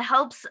it even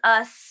helps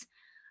us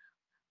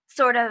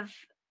sort of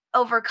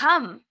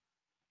overcome,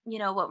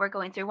 what we're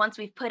going through once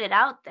we've put it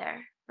out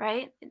there,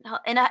 right?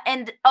 And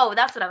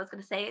that's what I was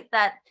going to say,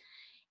 that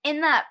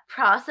in that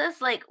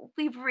process, like,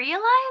 we've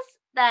realized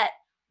that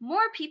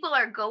more people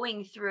are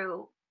going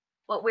through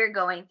what we're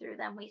going through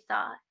than we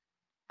thought.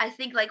 I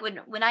think, like,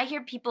 when I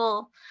hear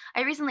people,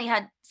 I recently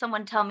had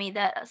someone tell me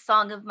that a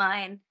song of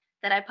mine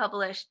that I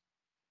published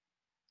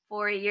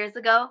 4 years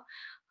ago,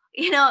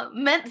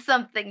 meant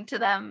something to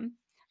them.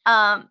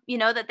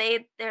 That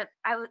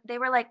they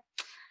were like,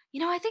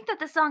 I think that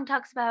this song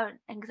talks about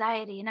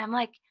anxiety, and I'm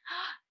like,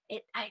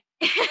 it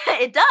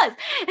does.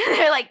 And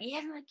they're like, yeah.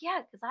 I'm like,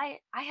 yeah, because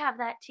I have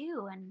that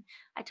too, and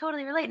I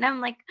totally relate. And I'm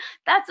like,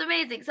 that's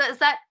amazing. So is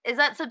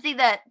that something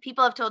that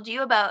people have told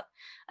you about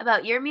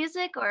your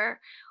music, or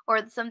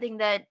something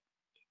that,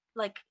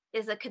 like,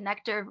 is a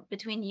connector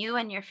between you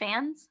and your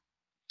fans?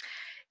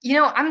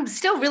 I'm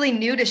still really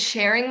new to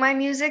sharing my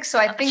music, so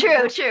I think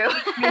true.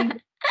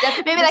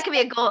 Maybe that could be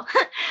a goal.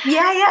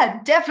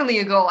 Yeah, definitely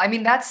a goal. I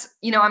mean, that's,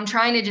 I'm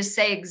trying to just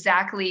say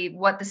exactly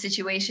what the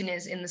situation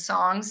is in the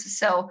songs.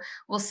 So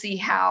we'll see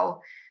how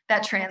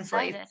that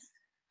translates.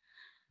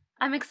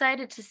 I'm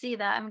excited to see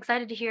that. I'm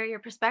excited to hear your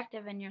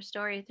perspective and your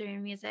story through your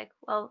music.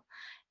 Well,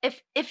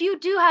 if you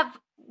do have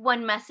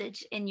one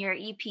message in your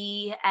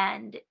EP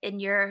and in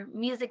your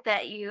music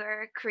that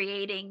you're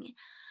creating,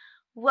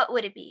 what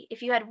would it be?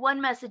 If you had one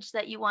message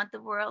that you want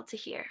the world to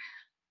hear?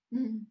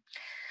 Mm-hmm.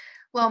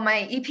 Well,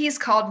 my EP is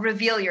called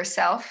Reveal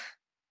Yourself,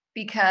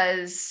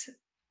 because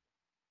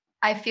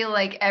I feel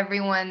like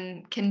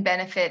everyone can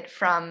benefit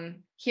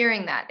from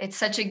hearing that. It's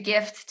such a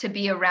gift to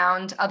be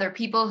around other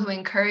people who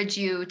encourage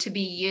you to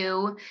be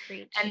you.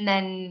 Preach. And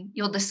then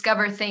you'll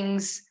discover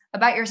things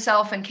about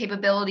yourself and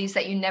capabilities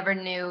that you never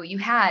knew you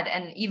had,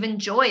 and even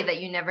joy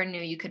that you never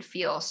knew you could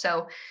feel.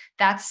 So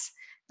that's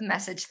the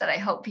message that I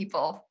hope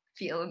people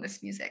feel in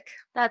this music.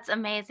 That's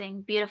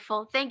amazing.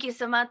 Beautiful. Thank you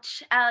so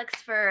much,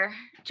 Alex, for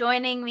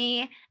joining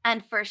me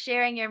and for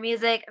sharing your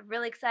music. I'm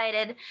really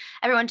excited.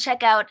 Everyone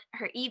check out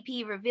her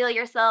EP, Reveal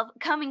Yourself,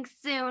 coming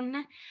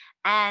soon.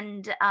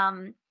 And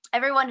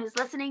everyone who's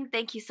listening,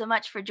 thank you so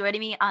much for joining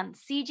me on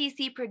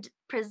CGC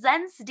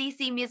Presents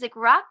DC Music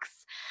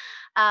Rocks.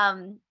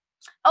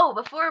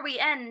 Before we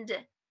end,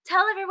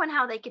 tell everyone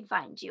how they can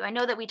find you. I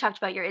know that we talked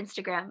about your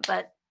Instagram,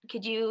 but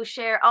could you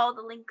share all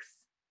the links?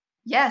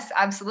 Yes,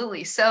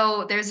 absolutely.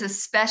 So there's a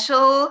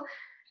special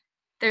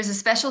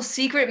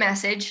secret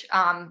message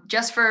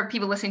just for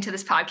people listening to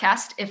this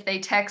podcast. If they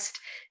text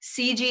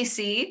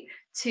CGC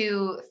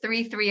to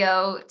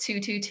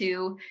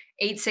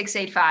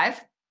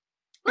 330-222-8685.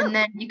 And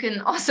then you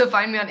can also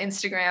find me on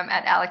Instagram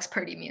at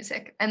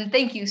AlexPurdyMusic. And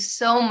thank you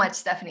so much,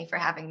 Stephanie, for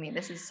having me.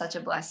 This is such a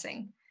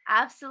blessing.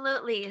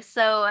 Absolutely.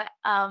 So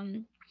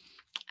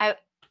to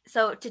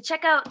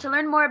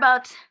learn more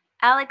about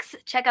Alex,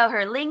 check out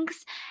her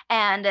links,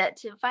 and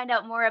to find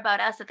out more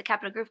about us at the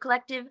Capital Groove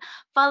Collective,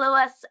 follow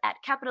us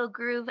at Capital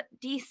Groove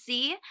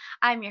DC.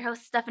 I'm your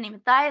host, Stephanie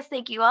Mathias.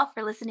 Thank you all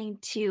for listening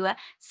to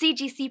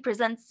CGC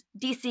Presents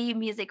DC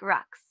Music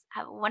Rocks.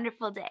 Have a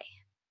wonderful day.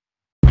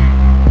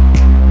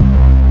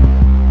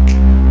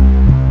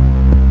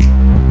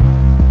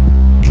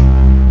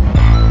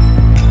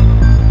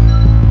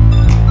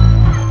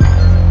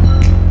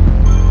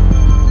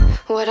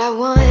 What I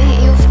want,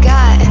 you've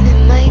got, and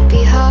it might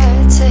be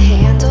hard to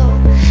handle.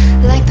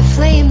 Like the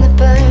flame that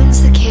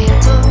burns the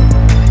candle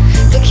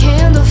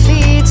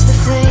feeds the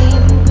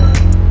flame.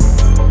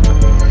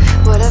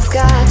 What I've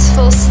got's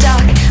full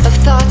stock of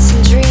thoughts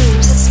and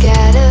dreams that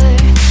scatter.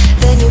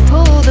 Then you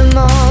pull them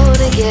all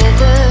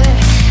together,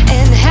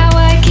 and how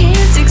I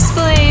can't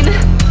explain.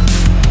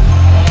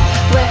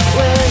 Where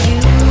were you?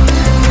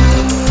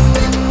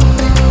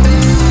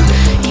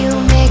 You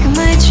make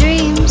my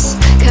dreams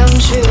come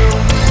true.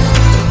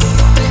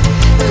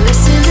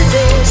 Listen to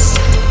this.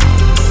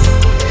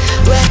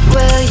 Where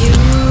were you?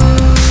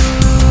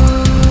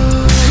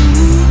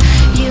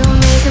 You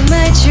make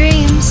my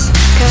dreams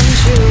come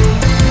true.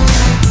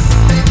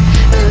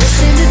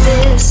 Listen to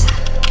this.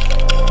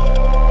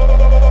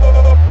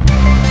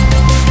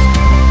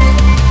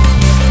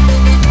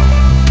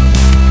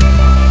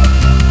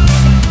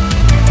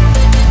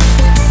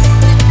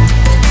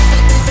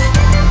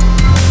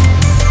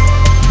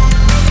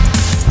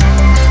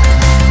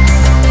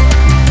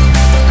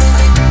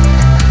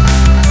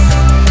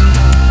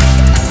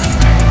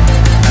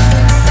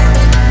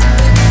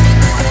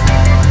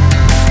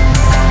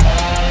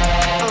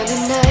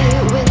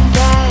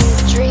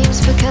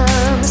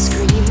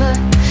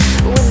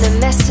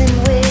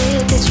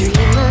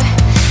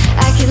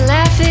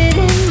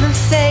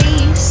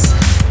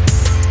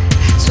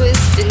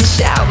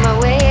 Shout my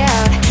way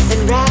out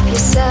and wrap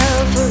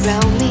yourself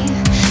around me,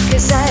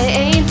 'cause I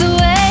ain't the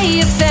way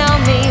you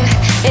found me,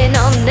 and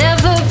I'll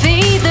never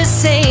be the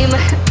same.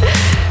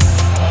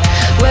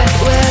 Where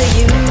were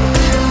you?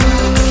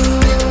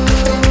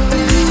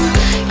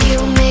 You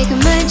make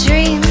my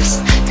dreams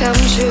come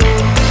true.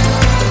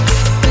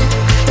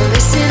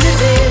 Listen to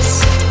this.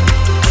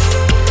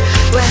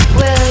 Where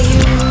were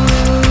you?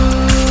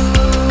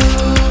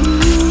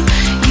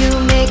 You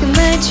make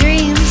my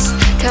dreams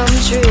come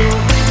true.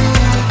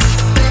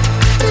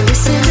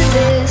 Listen to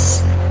this.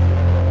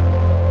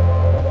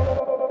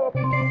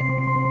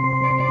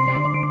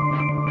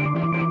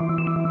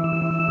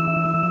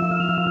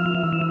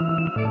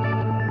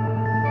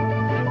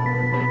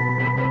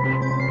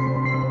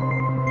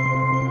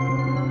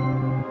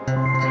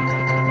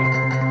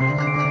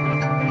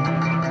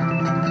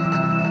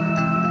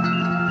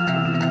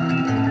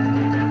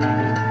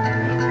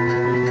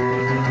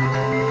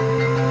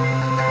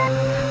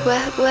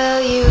 Where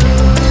were you?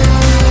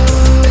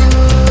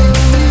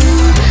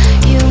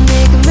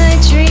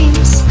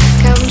 Dreams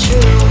come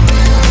true.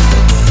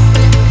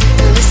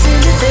 Listen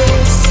to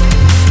this.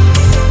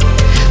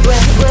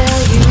 Where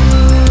were you?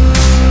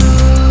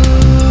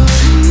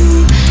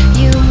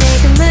 You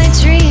make my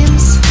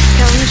dreams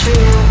come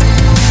true.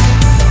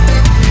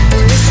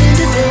 Listen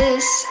to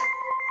this.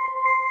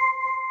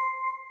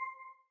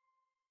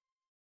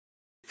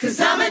 'Cause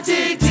I'ma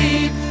dig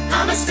deep,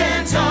 I'ma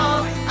stand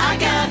tall. I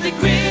got the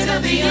grit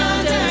of the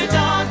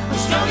underdog. I'm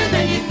stronger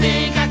than you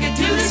think. I could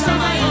do this on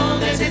my own.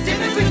 There's a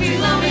difference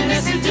between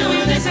loneliness and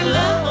doing this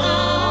alone.